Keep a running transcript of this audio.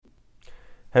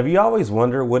Have you always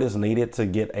wondered what is needed to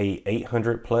get a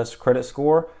 800 plus credit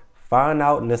score? Find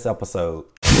out in this episode.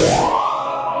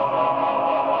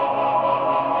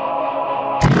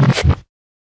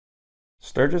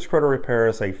 Sturgis Credit Repair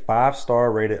is a 5-star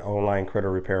rated online credit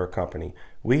repair company.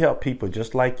 We help people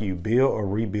just like you build or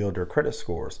rebuild their credit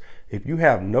scores. If you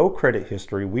have no credit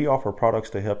history, we offer products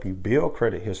to help you build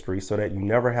credit history so that you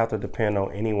never have to depend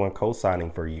on anyone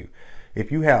co-signing for you.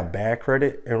 If you have bad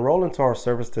credit, enroll into our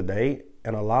service today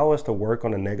and allow us to work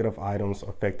on the negative items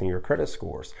affecting your credit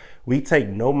scores. We take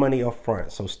no money up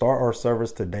front, so start our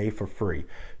service today for free.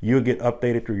 You'll get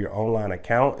updated through your online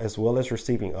account as well as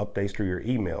receiving updates through your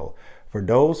email. For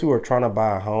those who are trying to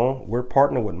buy a home, we're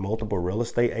partnered with multiple real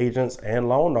estate agents and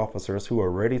loan officers who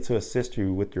are ready to assist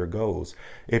you with your goals.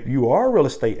 If you are a real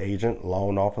estate agent,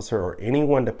 loan officer, or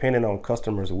anyone dependent on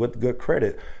customers with good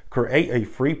credit, create a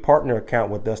free partner account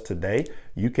with us today.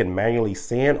 You can manually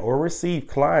send or receive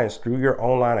clients through your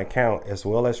online account as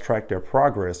well as track their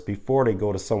progress before they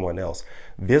go to someone else.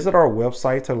 Visit our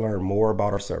website to learn more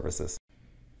about our services.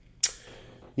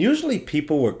 Usually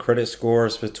people with credit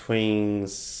scores between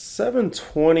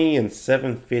 720 and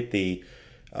 750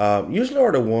 usually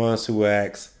are the ones who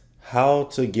ask how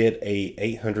to get a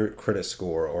 800 credit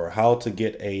score or how to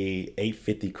get a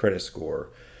 850 credit score.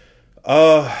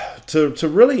 To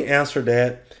really answer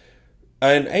that,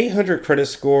 an 800 credit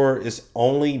score is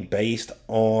only based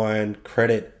on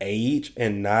credit age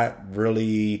and not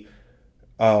really,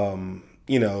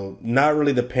 not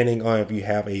really depending on if you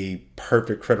have a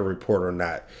perfect credit report or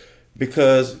not.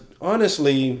 Because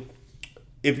honestly,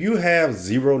 if you have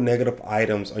 0 negative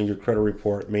items on your credit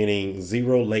report, meaning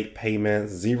 0 late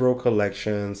payments, 0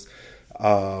 collections,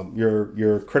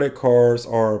 your credit cards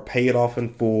are paid off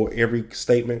in full every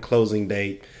statement closing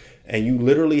date, and you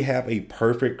literally have a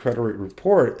perfect credit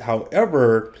report.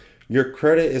 However, your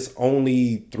credit is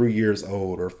only 3 years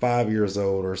old or 5 years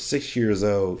old or 6 years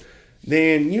old,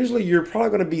 then usually you're probably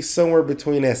going to be somewhere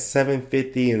between that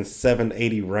 750 and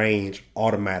 780 range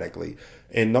automatically.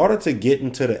 In order to get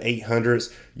into the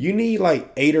 800s, you need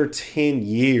like 8 or 10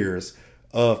 years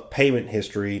of payment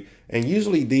history. And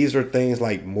usually these are things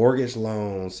like mortgage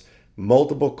loans,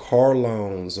 multiple car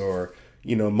loans, or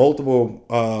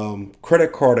multiple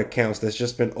credit card accounts that's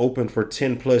just been open for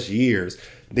 10 plus years.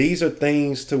 These are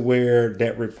things to where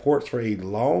that reports for a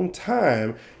long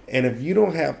time. And if you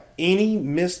don't have any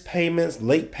missed payments,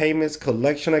 late payments,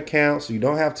 collection accounts, you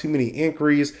don't have too many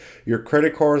inquiries, your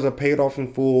credit cards are paid off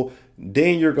in full,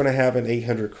 then you're going to have an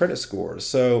 800 credit score.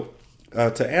 So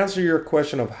to answer your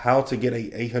question of how to get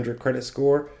a 800 credit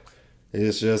score,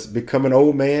 is just become an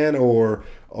old man or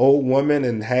old woman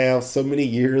and have so many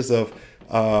years of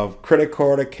credit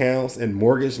card accounts and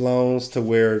mortgage loans to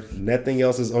where nothing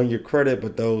else is on your credit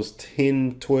but those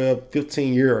 10, 12,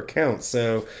 15-year accounts.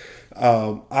 So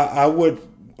I would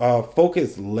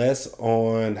focus less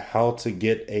on how to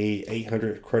get a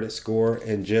 800 credit score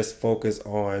and just focus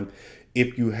on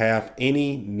if you have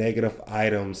any negative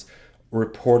items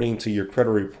reporting to your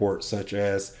credit report, such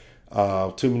as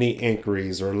too many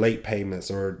inquiries or late payments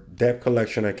or debt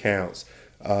collection accounts,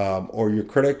 or your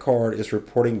credit card is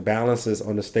reporting balances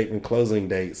on the statement closing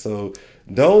date. So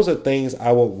those are things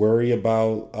I would worry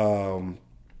about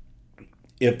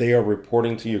if they are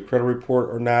reporting to your credit report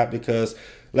or not, because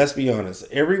let's be honest,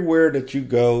 everywhere that you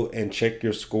go and check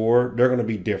your score, they're going to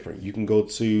be different. You can go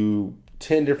to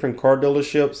 10 different car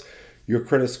dealerships. Your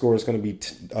credit score is going to be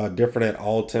different at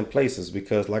all 10 places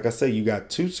because, like I said, you got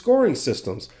 2 scoring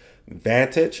systems,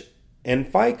 Vantage and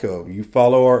FICO. You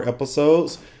follow our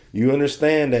episodes, you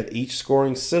understand that each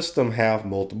scoring system have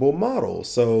multiple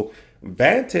models. So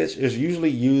Vantage is usually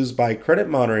used by credit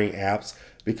monitoring apps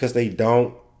because they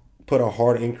don't put a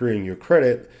hard inquiry in your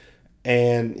credit,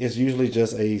 and it's usually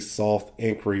just a soft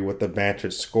inquiry with the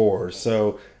Vantage score.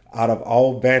 So out of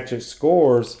all Vantage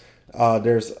scores,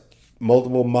 there's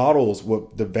multiple models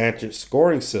with the Vantage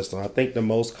scoring system. I think the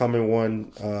most common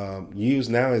one used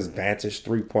now is Vantage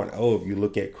 3.0 if you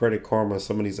look at Credit Karma and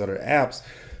some of these other apps.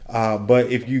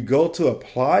 But if you go to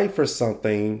apply for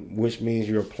something, which means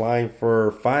you're applying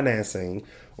for financing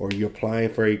or you're applying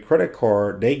for a credit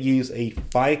card, they use a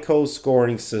FICO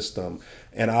scoring system.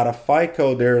 And out of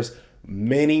FICO, there's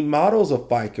many models of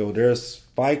FICO. There's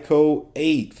FICO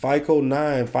 8, FICO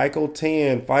 9, FICO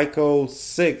 10, FICO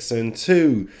 6 and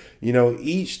 2.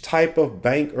 Each type of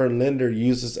bank or lender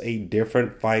uses a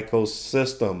different FICO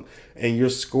system, and your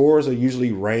scores are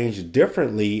usually ranged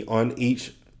differently on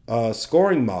each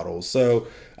scoring model. So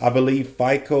I believe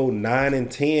FICO 9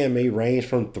 and 10 may range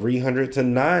from 300 to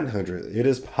 900. It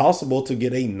is possible to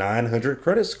get a 900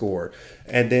 credit score.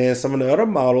 And then some of the other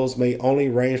models may only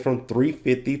range from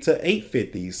 350 to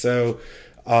 850. So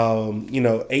You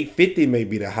know, 850 may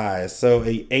be the highest. So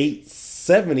a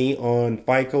 870 on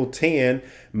FICO 10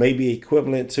 may be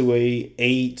equivalent to a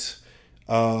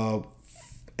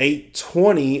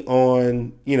 820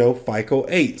 on, you know, FICO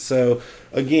 8. So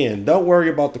again, don't worry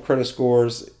about the credit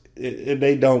scores.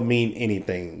 They don't mean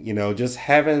anything. You know, just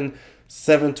having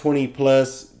 720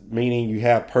 plus, meaning you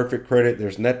have perfect credit.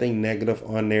 There's nothing negative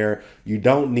on there. You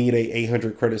don't need a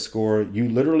 800 credit score. You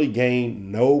literally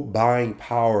gain no buying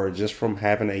power just from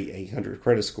having a 800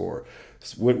 credit score.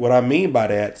 What I mean by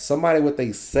that, somebody with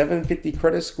a 750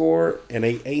 credit score and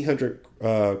a 800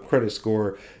 credit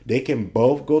score, they can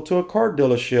both go to a car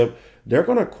dealership. They're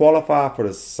going to qualify for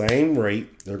the same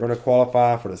rate. They're going to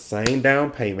qualify for the same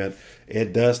down payment.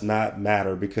 It does not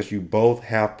matter because you both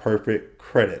have perfect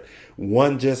credit.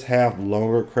 One just have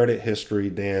longer credit history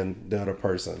than the other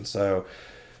person. So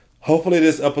hopefully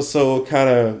this episode kind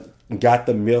of got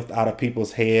the myth out of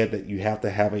people's head that you have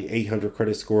to have a 800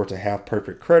 credit score to have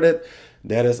perfect credit.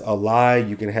 That is a lie.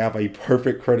 You can have a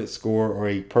perfect credit score or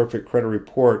a perfect credit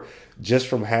report just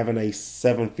from having a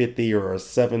 750 or a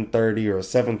 730 or a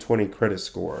 720 credit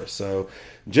score. So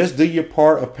just do your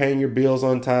part of paying your bills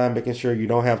on time, making sure you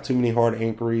don't have too many hard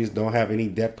inquiries, don't have any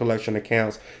debt collection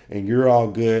accounts, and you're all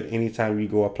good anytime you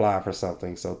go apply for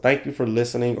something. So thank you for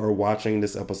listening or watching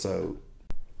this episode.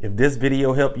 If this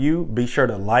video helped you, be sure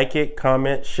to like it,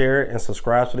 comment, share it, and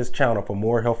subscribe to this channel for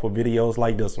more helpful videos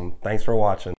like this one. Thanks for watching.